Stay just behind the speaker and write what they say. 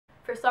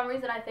For some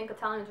reason, I think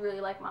Italians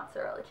really like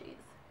mozzarella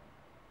cheese,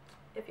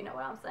 if you know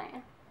what I'm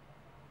saying.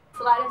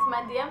 Slide into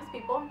my DMs,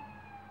 people.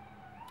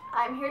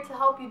 I'm here to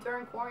help you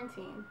during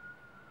quarantine.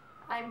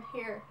 I'm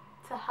here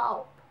to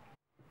help.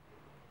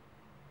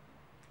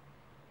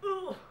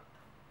 Ugh.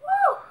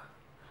 Woo!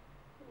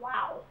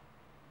 Wow.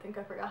 I think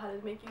I forgot how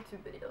to make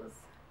YouTube videos.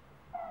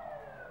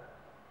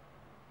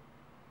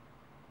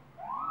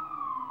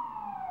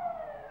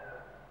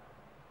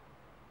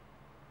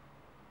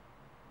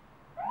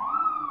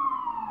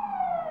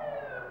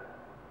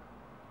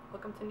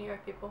 Welcome to New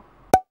York, people.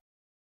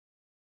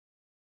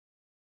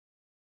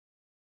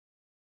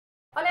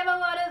 Hola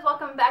amores,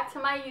 welcome back to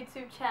my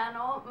YouTube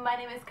channel. My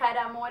name is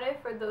Kayra Amore,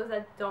 for those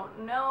that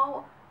don't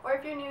know, or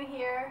if you're new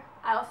here,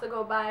 I also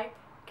go by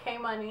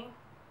K-Money.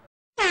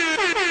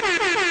 Today's video,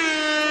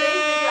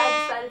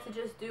 I decided to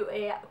just do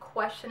a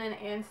question and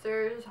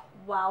answers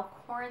while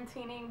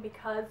quarantining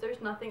because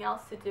there's nothing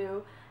else to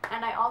do,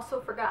 and I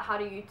also forgot how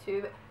to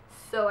YouTube,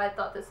 so I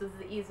thought this was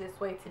the easiest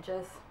way to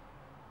just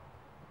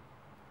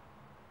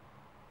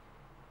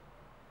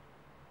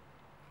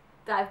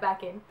dive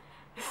back in.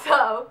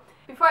 So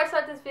before I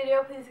start this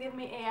video, please give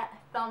me a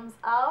thumbs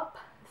up,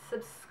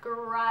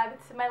 subscribe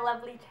to my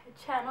lovely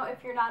channel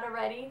if you're not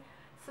already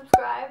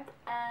subscribed,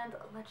 and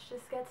let's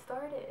just get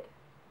started.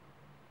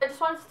 I just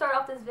wanted to start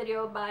off this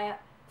video by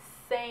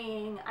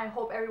saying I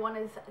hope everyone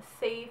is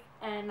safe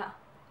and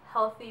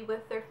healthy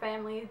with their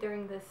family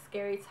during this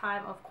scary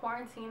time of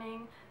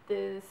quarantining.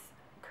 This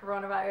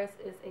coronavirus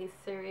is a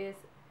serious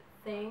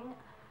thing.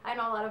 I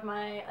know a lot of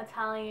my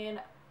Italian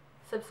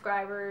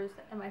subscribers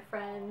and my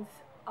friends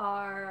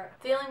are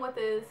dealing with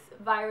this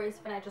virus,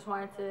 and I just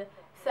wanted to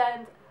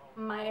send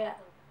my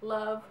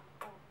love,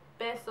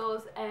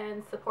 besos,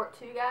 and support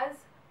to you guys.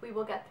 We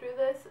will get through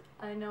this,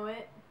 I know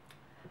it.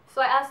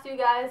 So I asked you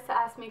guys to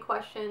ask me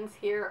questions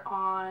here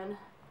on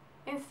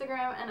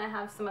Instagram, and I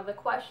have some other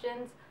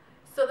questions.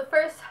 So the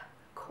first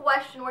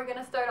question we're going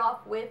to start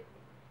off with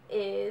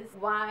is,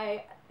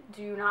 why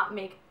do you not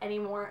make any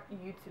more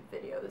YouTube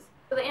videos?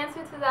 So the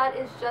answer to that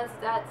is just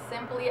that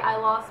simply I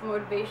lost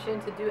motivation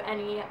to do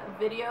any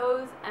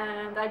videos,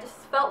 and I just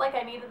felt like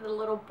I needed a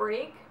little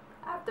break.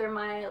 After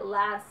my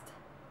last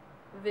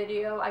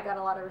video, I got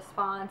a lot of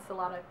response, a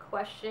lot of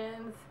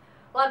questions.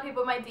 A lot of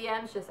people in my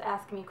DMs just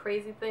asking me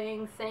crazy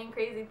things, saying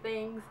crazy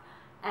things,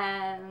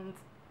 and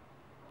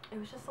it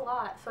was just a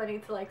lot. So I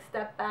need to like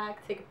step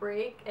back, take a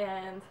break,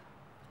 and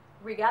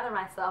regather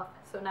myself.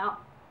 So now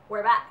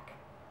we're back.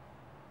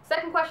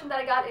 Second question that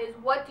I got is,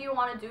 what do you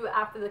want to do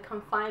after the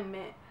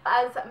confinement?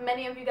 As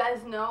many of you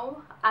guys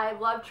know, I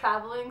love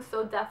traveling,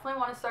 so definitely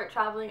want to start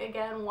traveling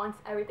again once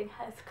everything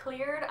has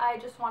cleared. I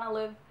just want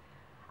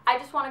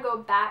to go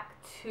back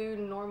to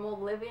normal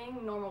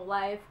living, normal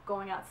life,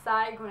 going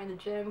outside, going to the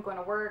gym, going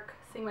to work,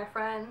 seeing my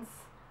friends.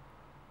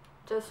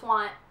 Just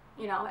want,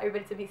 you know,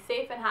 everybody to be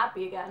safe and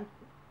happy again.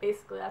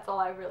 Basically, that's all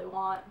I really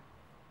want.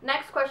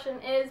 Next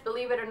question is,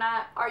 believe it or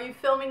not, are you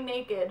filming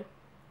naked?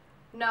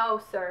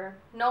 No, sir.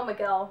 No,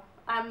 Miguel.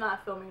 I'm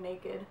not filming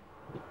naked.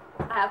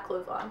 I have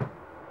clothes on.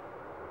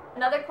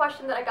 Another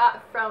question that I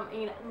got from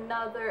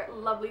another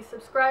lovely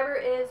subscriber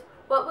is,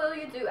 what will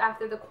you do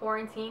after the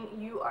quarantine?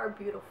 You are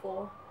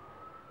beautiful.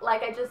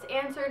 Like I just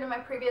answered in my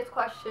previous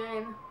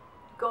question,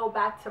 go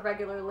back to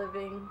regular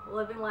living,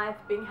 living life,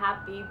 being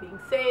happy, being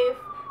safe,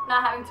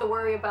 not having to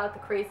worry about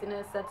the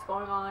craziness that's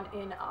going on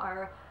in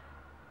our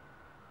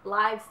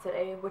lives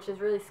today, which is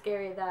really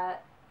scary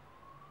that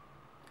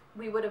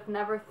we would have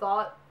never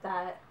thought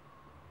that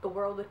the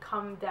world would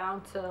come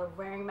down to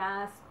wearing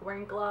masks,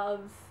 wearing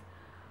gloves,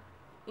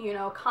 you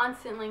know,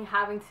 constantly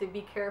having to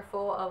be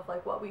careful of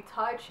like what we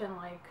touch and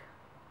like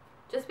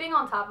just being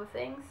on top of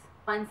things.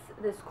 Once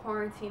this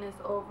quarantine is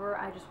over,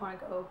 I just want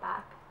to go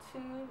back to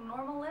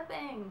normal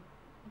living,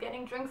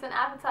 getting drinks and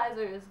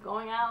appetizers,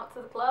 going out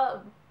to the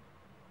club,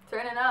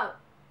 turning up.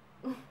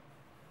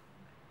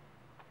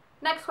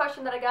 Next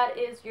question that I got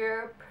is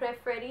your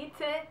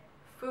preferite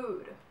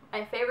food.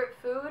 My favorite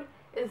food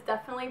is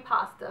definitely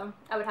pasta.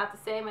 I would have to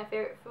say my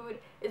favorite food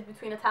is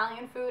between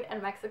Italian food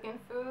and Mexican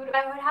food. If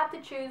I would have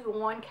to choose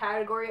one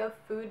category of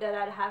food that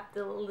I'd have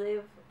to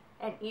live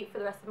and eat for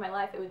the rest of my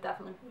life, it would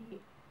definitely be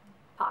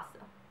pasta.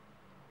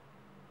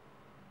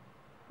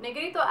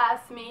 Negrito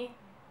asked me,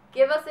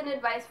 give us an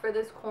advice for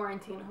this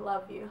quarantine.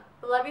 Love you.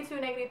 Love you too,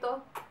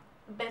 Negrito.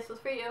 Besos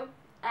for you.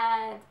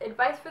 And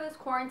advice for this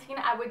quarantine,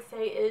 I would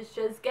say, is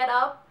just get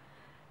up,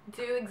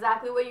 do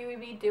exactly what you would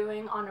be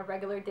doing on a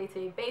regular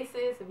day-to-day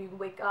basis. If you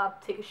wake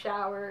up, take a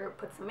shower,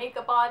 put some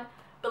makeup on.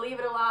 Believe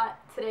it or not,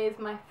 today is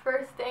my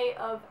first day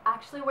of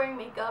actually wearing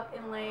makeup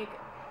in like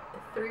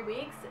 3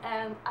 weeks,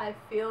 and I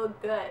feel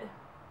good.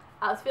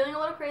 I was feeling a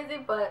little crazy,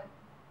 but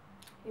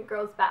your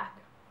girl's back.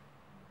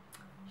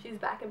 She's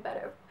back and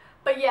better.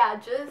 But yeah,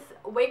 just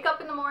wake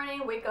up in the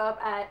morning, wake up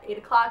at 8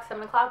 o'clock,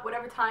 7 o'clock,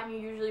 whatever time you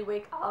usually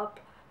wake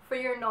up for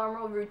your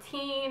normal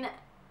routine.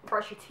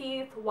 Brush your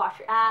teeth, wash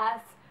your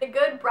ass. A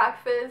good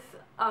breakfast,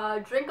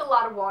 drink a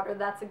lot of water.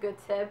 That's a good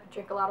tip.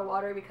 Drink a lot of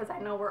water because I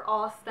know we're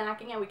all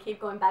snacking and we keep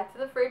going back to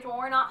the fridge when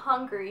we're not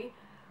hungry.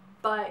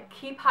 But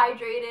keep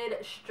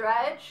hydrated,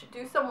 stretch,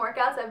 do some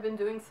workouts. I've been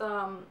doing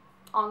some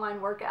online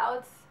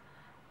workouts,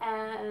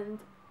 and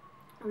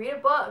read a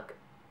book.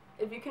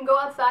 If you can go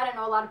outside, I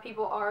know a lot of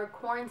people are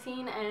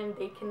quarantined and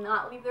they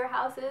cannot leave their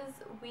houses.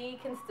 We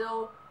can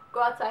still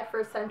go outside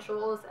for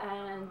essentials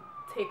and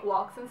take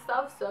walks and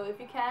stuff. So if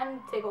you can,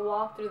 take a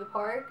walk through the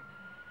park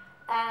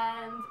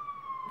and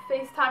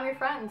FaceTime your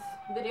friends.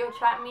 Video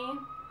chat me.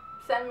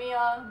 Send me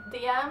a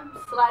DM.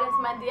 Slide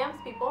into my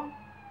DMs, people.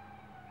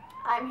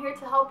 I'm here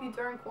to help you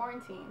during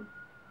quarantine.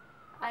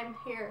 I'm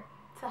here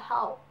to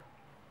help.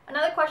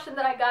 Another question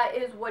that I got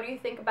is, what do you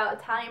think about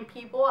Italian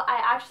people?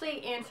 I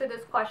actually answered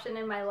this question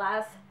in my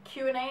last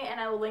Q&A, and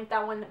I will link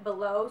that one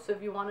below. So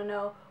if you want to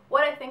know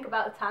what I think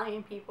about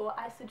Italian people,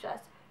 I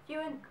suggest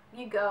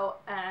you go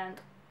and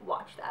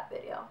watch that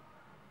video.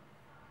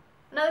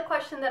 Another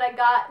question that I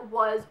got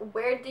was,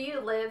 where do you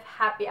live?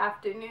 Happy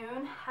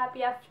afternoon.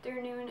 Happy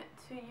afternoon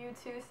to you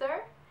too,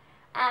 sir.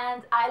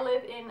 And I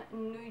live in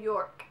New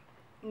York.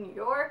 New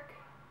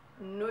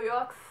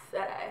York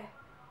City.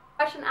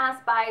 Question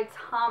asked by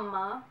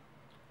Tama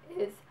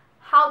is,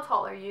 how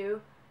tall are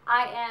you?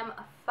 I am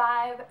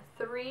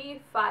 5'3",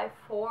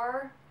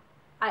 5'4".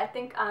 I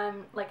think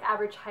I'm like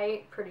average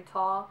height, pretty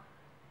tall.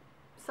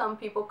 Some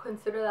people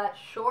consider that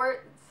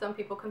short, some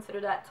people consider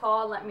that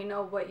tall. Let me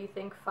know what you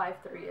think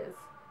 5'3" is.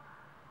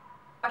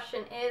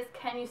 Question is,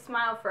 can you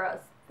smile for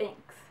us?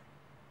 Thanks.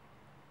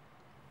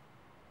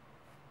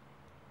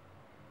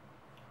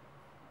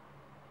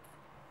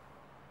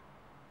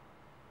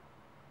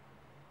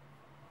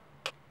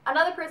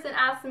 Another person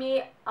asked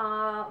me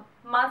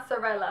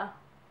mozzarella.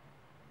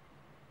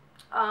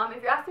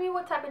 If you're asking me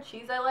what type of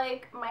cheese I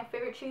like, my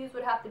favorite cheese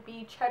would have to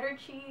be cheddar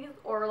cheese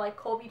or like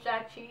Colby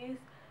Jack cheese.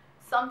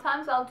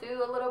 Sometimes I'll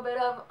do a little bit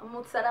of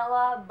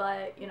mozzarella,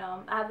 but you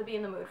know, I have to be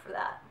in the mood for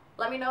that.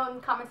 Let me know in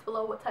the comments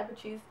below what type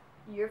of cheese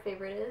your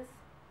favorite is,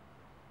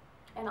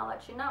 and I'll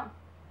let you know.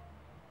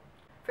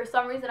 For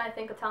some reason, I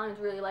think Italians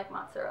really like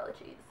mozzarella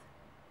cheese,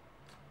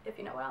 if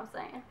you know what I'm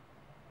saying.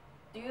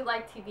 Do you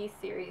like TV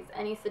series?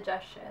 Any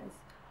suggestions?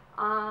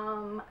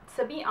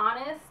 To be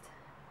honest,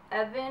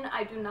 Evan,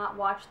 I do not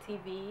watch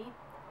TV.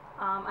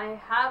 I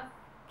have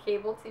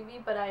cable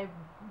TV, but I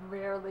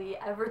rarely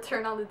ever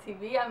turn on the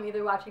TV. I'm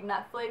either watching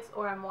Netflix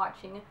or I'm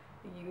watching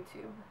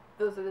YouTube.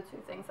 Those are the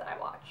two things that I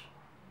watch.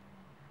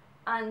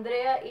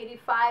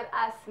 Andrea85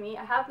 asked me,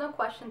 I have no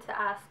question to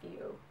ask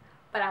you,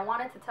 but I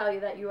wanted to tell you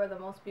that you are the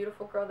most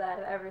beautiful girl that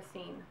I've ever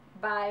seen.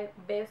 Bye.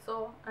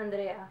 Beso,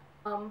 Andrea.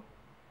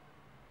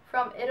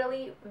 From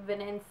Italy,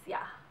 Venezia.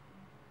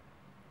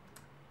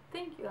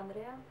 Thank you,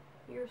 Andrea.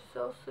 You're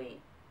so sweet.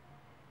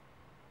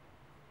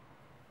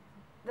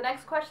 The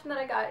next question that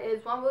I got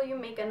is, when will you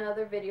make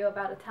another video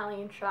about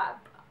Italian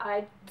trap?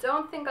 I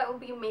don't think I will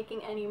be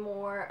making any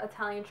more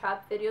Italian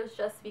trap videos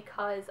just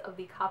because of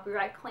the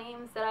copyright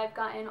claims that I've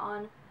gotten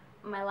on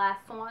my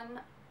last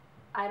one.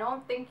 I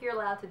don't think you're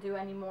allowed to do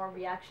any more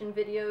reaction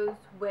videos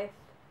with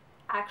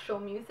actual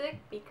music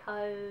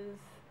because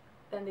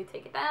then they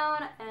take it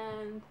down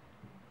and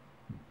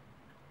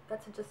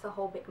that's just a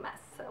whole big mess.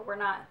 So we're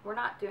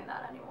not doing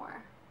that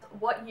anymore.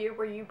 What year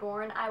were you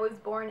born? I was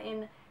born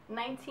in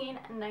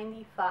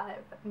 1995,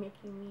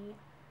 making me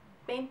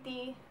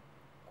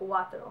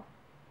 24.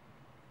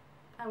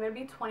 I'm gonna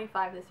be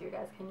 25 this year,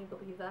 guys. Can you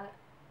believe that?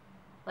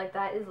 Like,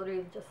 that is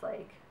literally just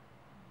like,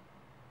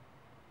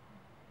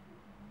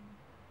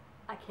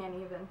 I can't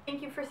even.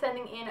 Thank you for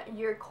sending in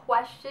your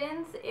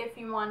questions. If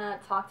you want to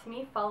talk to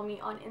me, follow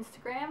me on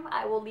Instagram.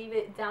 I will leave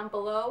it down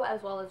below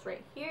as well as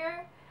right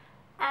here.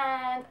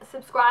 And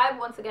subscribe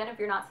once again if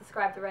you're not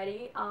subscribed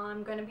already.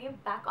 I'm going to be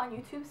back on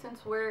YouTube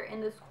since we're in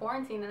this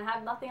quarantine and I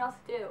have nothing else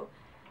to do.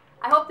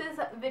 I hope this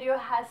video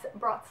has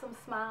brought some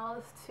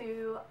smiles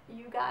to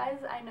you guys.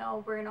 I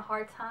know we're in a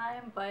hard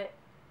time, but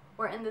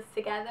we're in this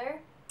together.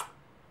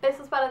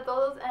 Besos para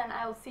todos, and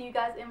I will see you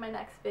guys in my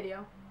next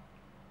video.